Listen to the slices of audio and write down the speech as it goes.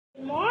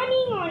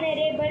morning,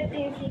 honorable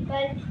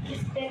principal,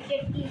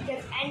 respected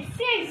teachers and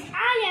friends.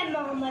 I am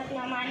Mohammad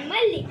Naman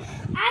Malik.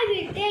 I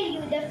will tell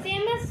you the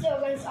famous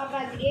slogans of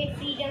our great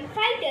freedom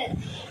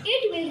fighters.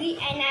 It will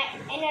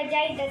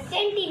energize the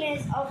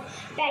sentiments of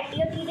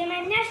patriotism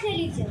and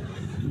nationalism.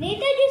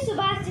 Netaji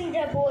Subhash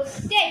Chandra Bose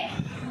said,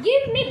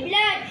 "Give me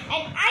blood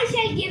and I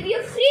shall give you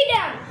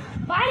freedom."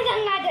 Bal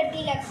Gangadhar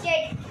Tilak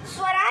said,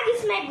 "Swaraj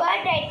is my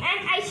birthright and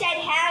I shall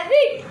have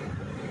it."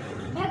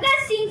 Bhagat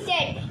Singh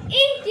said,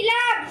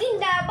 "Inqilab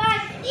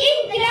Zindabad,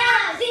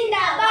 Inqilab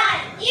Zindabad,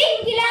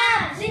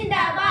 Inqilab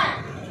Zindabad."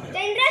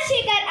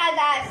 Chandrasekhar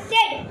Azad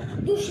said,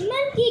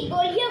 "दुश्मन की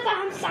गोलियों का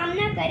हम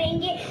सामना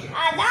करेंगे,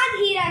 आजाद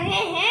ही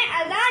रहे हैं,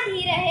 आजाद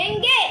ही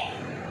रहेंगे."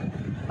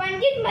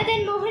 Pandit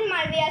Madan Mohan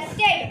Malviya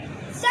said,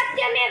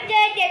 "Satyamev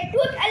Jayate,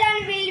 truth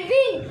alone will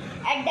win."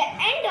 At the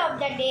end of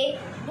the day,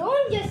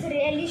 don't just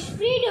relish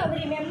freedom,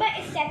 remember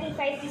its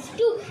sacrifices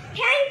too.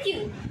 Thank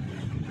you.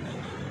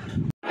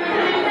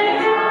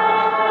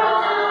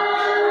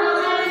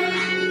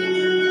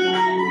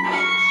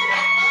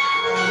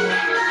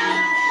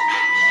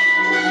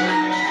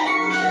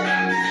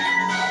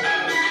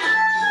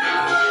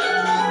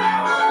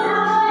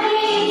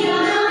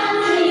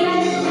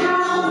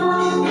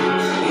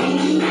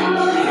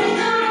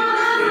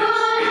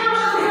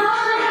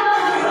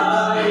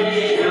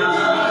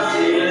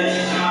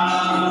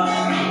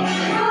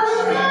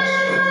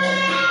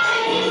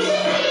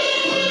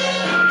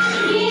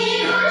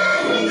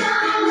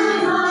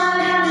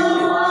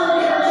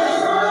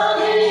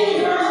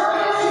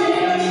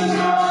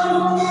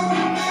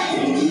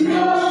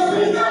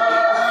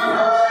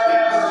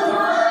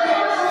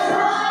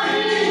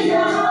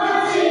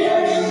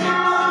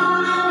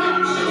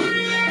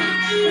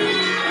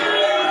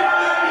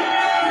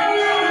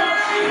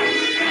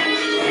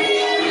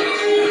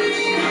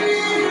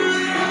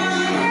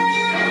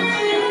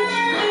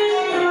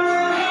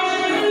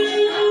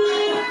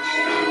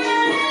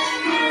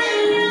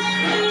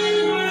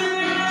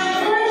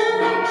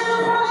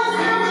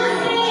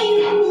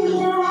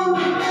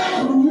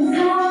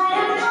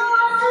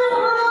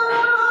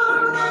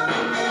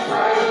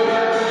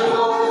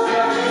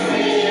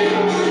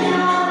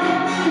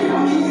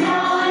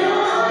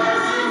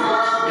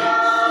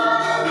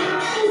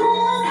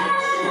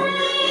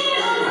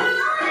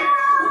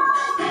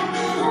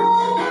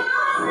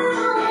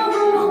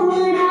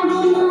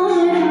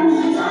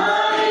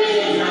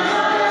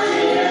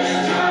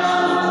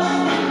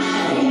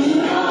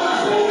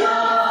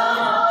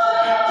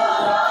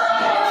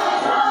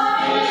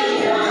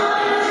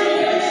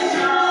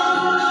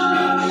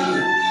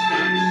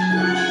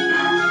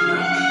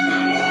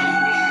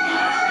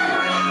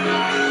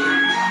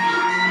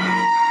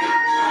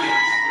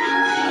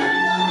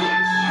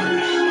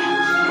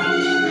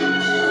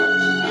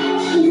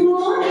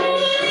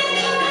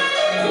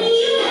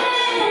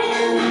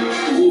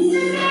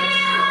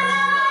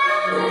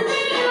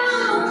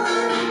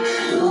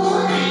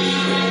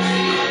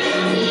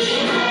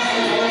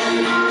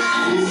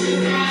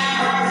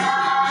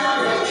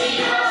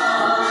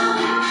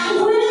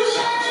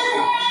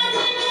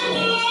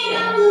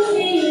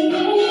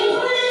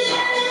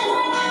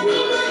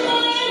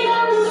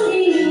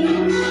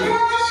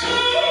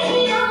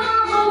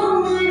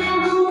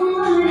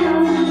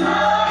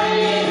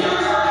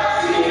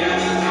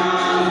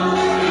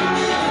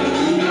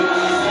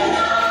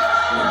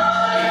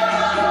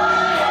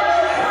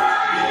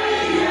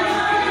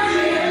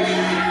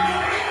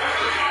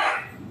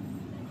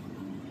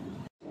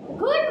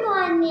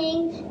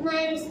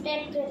 My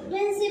respected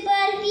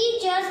principal,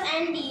 teachers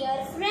and dear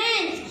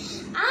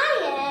friends, I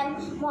am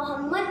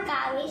Muhammad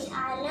Kavish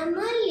Alam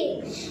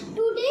Malik.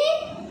 Today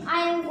I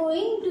am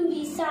going to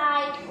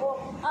recite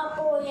a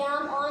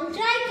poem on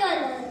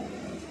tricolor.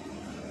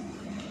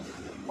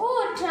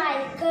 Oh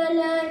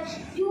tricolor,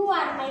 you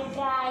are my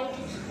pride.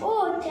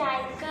 Oh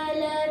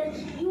tricolor,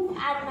 you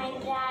are my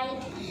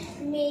pride.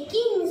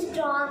 Making me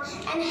strong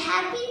and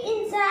happy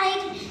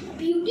inside.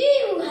 Beauty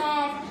you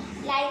have,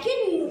 liken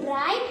you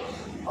bright.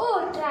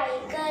 Oh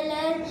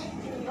tricolor,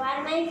 you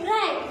are my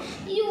pride.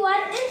 You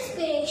are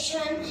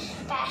inspiration,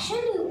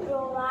 passion you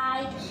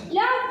provide.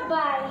 Loved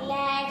by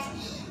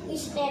lakhs,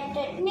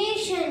 respected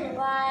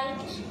nationwide.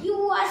 You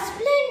are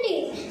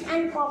splendid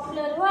and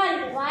popular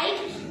worldwide.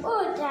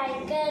 Oh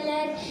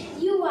tricolor,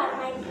 you are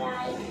my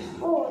pride.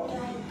 Oh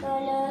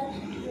tricolor,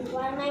 you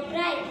are my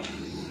pride.